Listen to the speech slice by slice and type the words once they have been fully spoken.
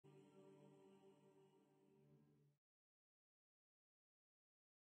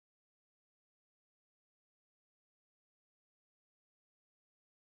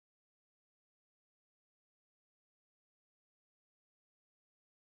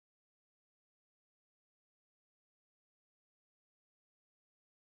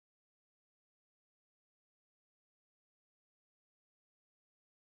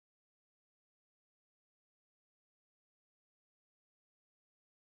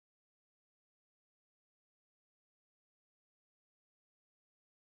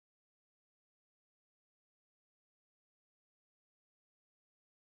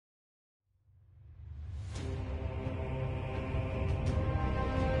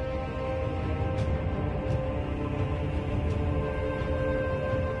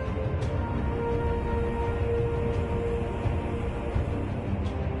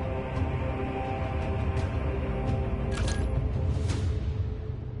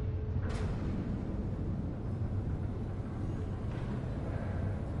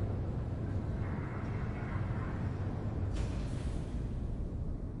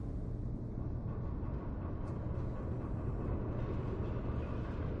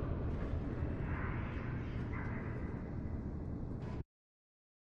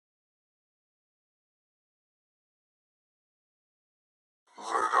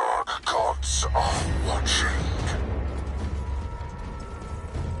gods are watching.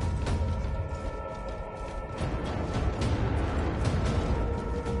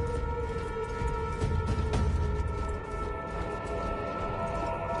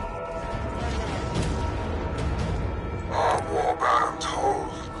 Our warband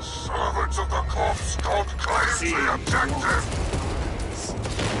holds the servants of the corpse god claims the objective.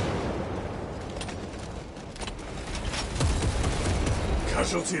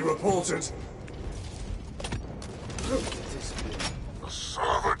 Casualty reported. The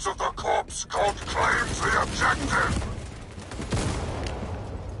servants of the corpse god claims the objective.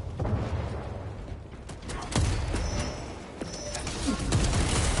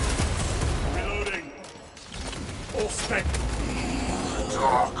 Reloading. All spec.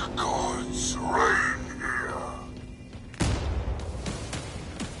 Dark gods reign here.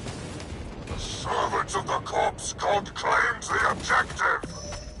 The servants of the corpse god claims the objective.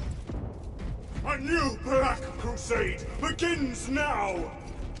 A new Black Crusade begins now!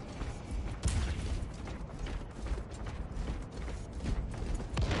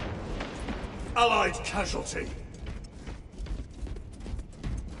 Allied casualty.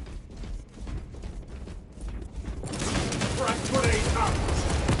 Frag grenade out.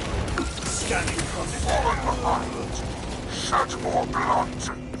 Scanning contact. Fallen behind. Shed more blood.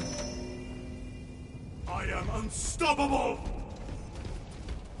 I am unstoppable!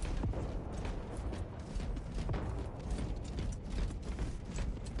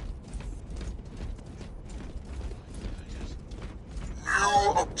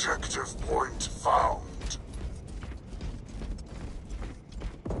 New objective point found.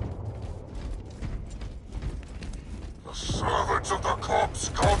 The servants of the corpse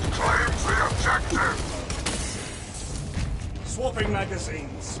god claims the objective. Swapping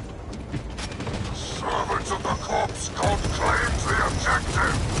magazines. The servants of the corpse god claims the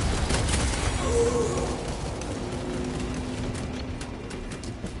objective.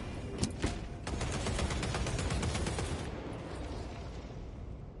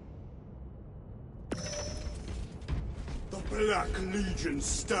 The Black Legion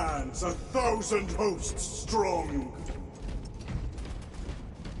stands 1,000 hosts strong.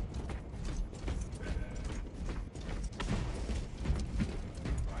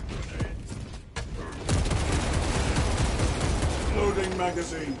 Loading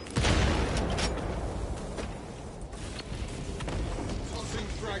magazine. Tossing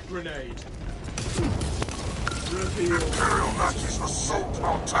frag grenade. Reveal. Imperial Nazis assault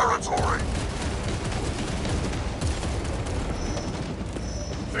our territory.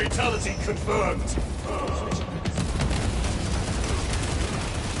 Fatality confirmed.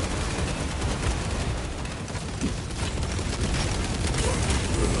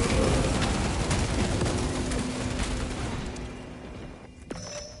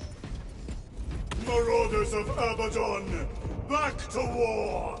 Marauders of Abaddon, back to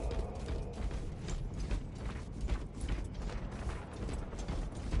war!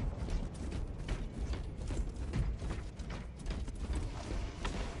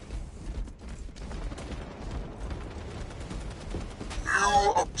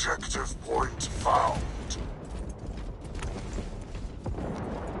 New objective point found.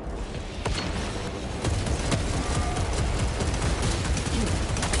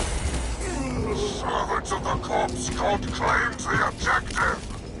 The servants of the corpse god claims the objective.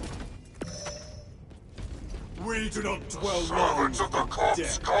 We do not dwell long. Servants of the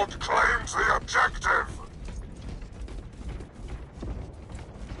corpse Dead. god claims the objective.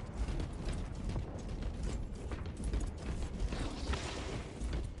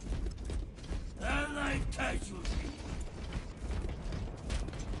 Allied casualty.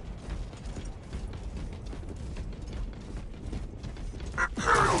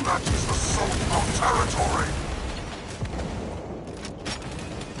 Imperial Nazis assault our territory.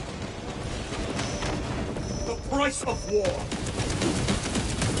 The price of war.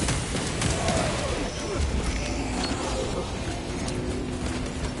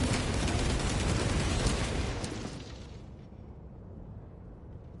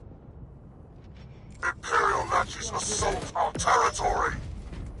 Imperial Nazis assault our territory.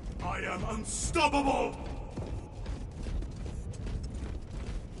 I am unstoppable.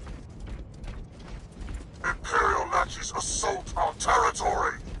 Imperial Nazis assault our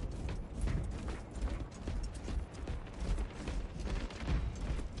territory.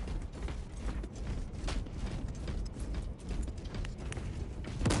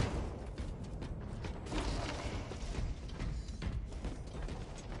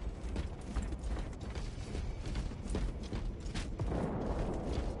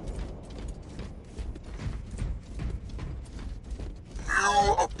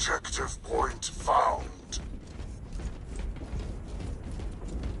 New objective point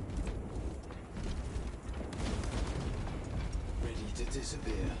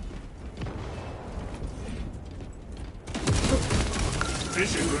disappear.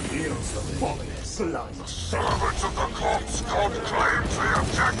 Vision reveals the folly of blood. Servants of the corpse god claims the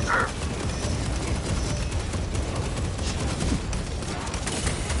objective!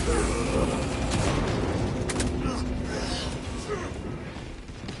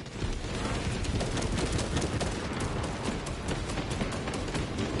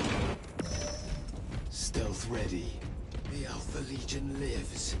 Stealth ready. The Alpha Legion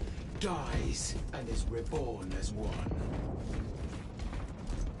lives, dies, and is reborn as one.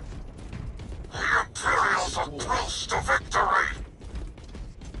 The Imperials are close to victory!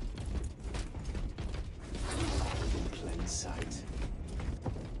 In plain sight.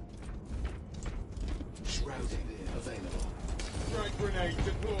 Shrouding available. Frag grenade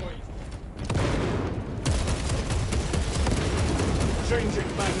deployed.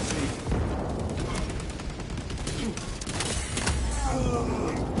 Changing magazine.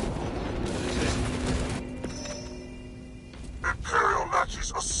 Imperial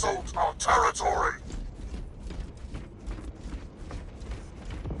Nazis assault our territory!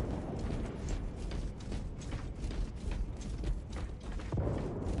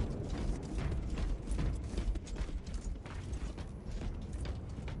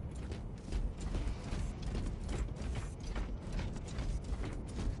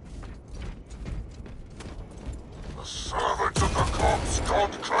 The servants of the corpse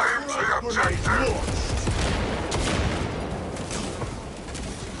god claims the objective!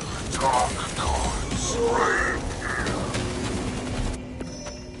 Dark gods reign here!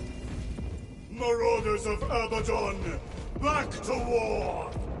 Marauders of Abaddon, back to war!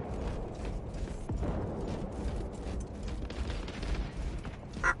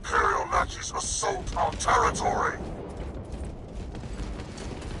 Imperial Nazis assault our territory!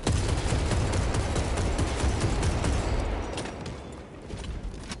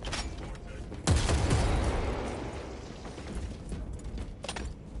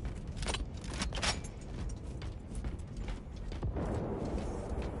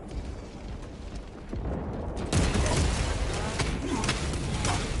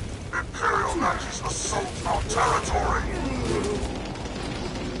 Imperial Nazis assault our territory!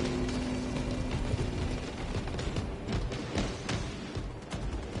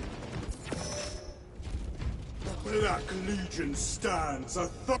 The Black Legion stands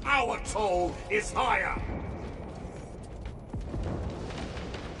our toll is higher!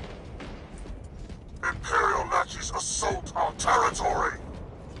 Imperial Nazis assault our territory!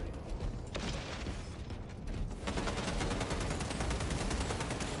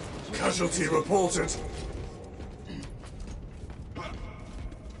 Casualty reported.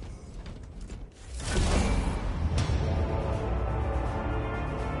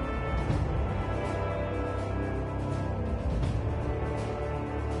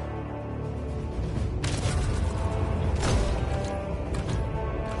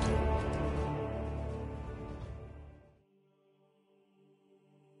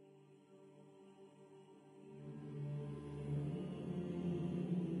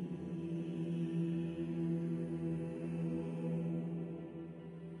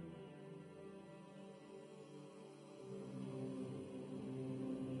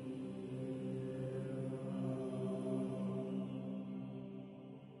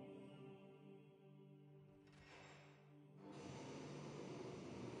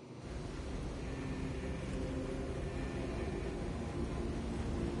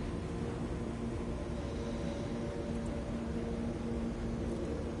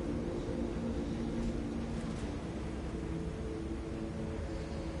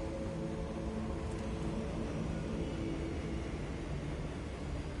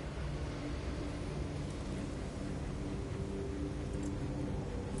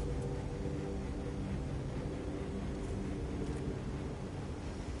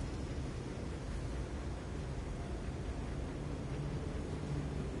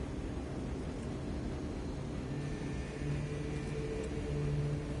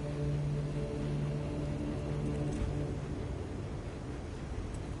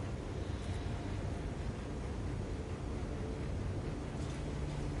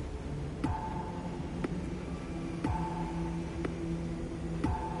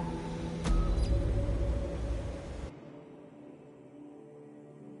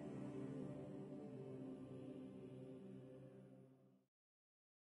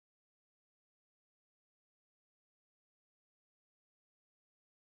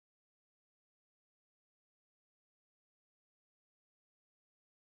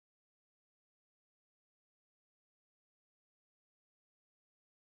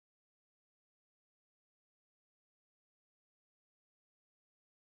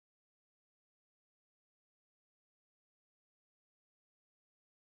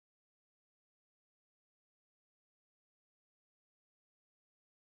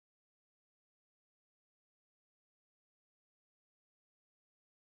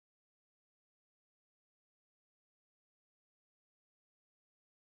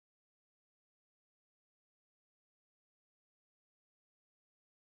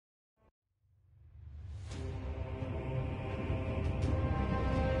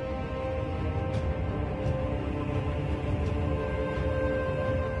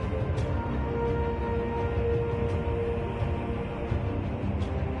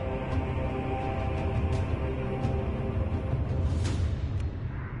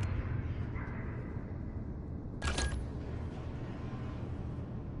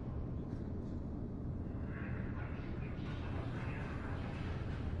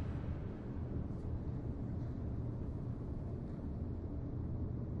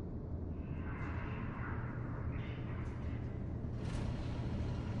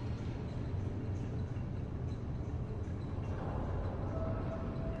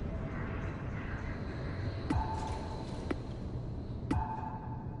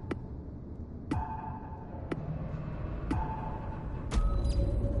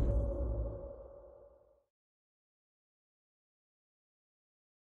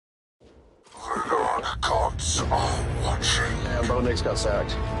 Gods are watching. And Bo Nix got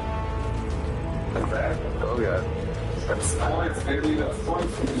sacked. Oh yeah.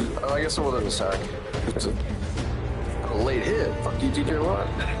 I guess it wasn't a sack. It's a late hit. Fuck you, DJ Watt.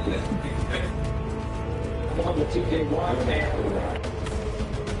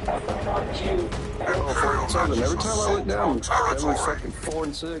 Oh, 4-7. Every time I look down, every fucking 4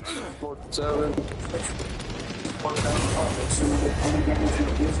 and 6, 4 and 7.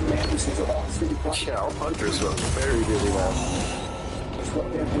 Yeah, our punchers are very busy now.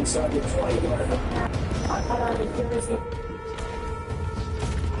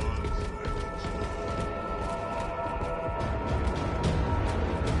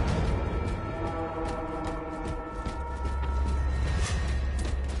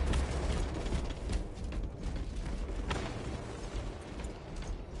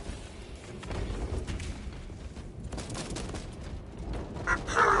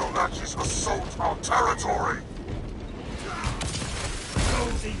 Imperial Nazis assault our territory!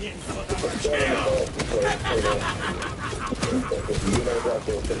 Closing in for the kill!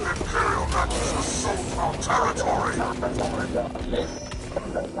 Imperial Nazis assault our territory!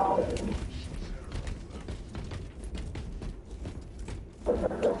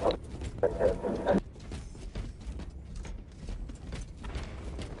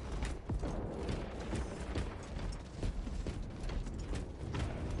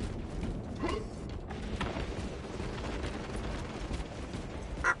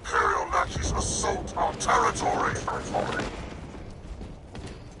 Imperial Nazis assault our territory!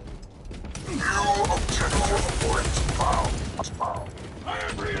 New objective point found. I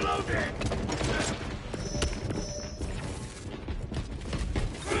am reloading!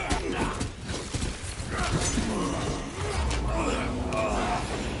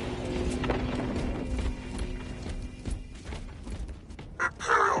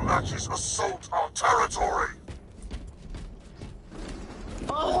 Imperial Nazis assault our territory!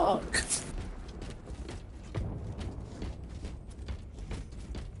 Fuck!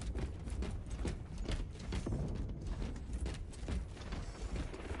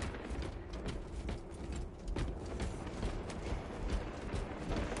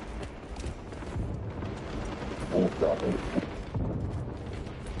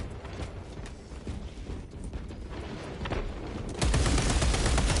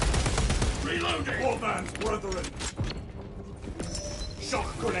 Reloading! Warman's brethren! Shock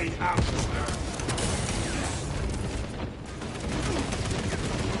grenade out!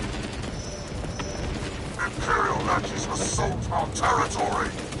 Imperial Nazis assault our territory!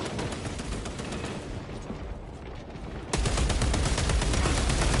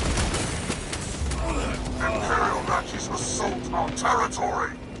 Imperial Nazis assault our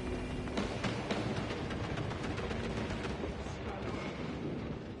territory!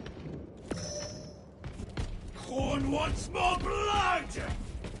 Khorne wants more blood!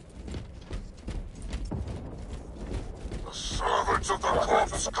 The servants of the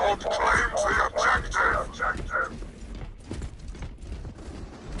corpse god claims the objective!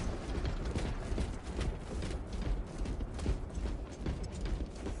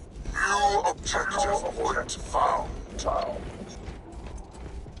 New objective point found. The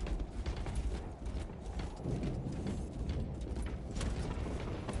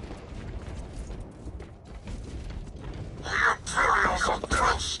Imperials are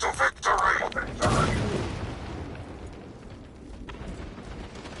close to victory!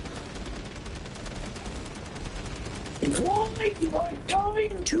 Why do I die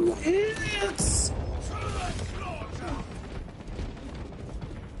to idiots?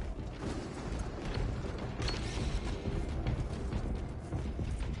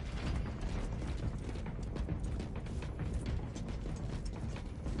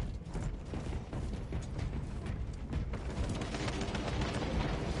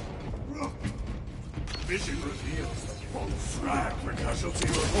 Vision reveals full frag for casualty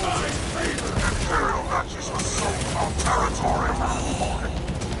reporting. Imperial Nazis assault our territory!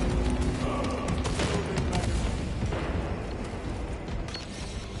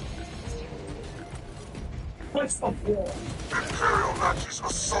 What's the war? Imperial Nazis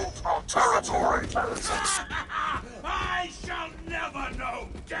assault our territory! I shall never know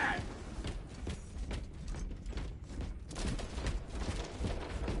death!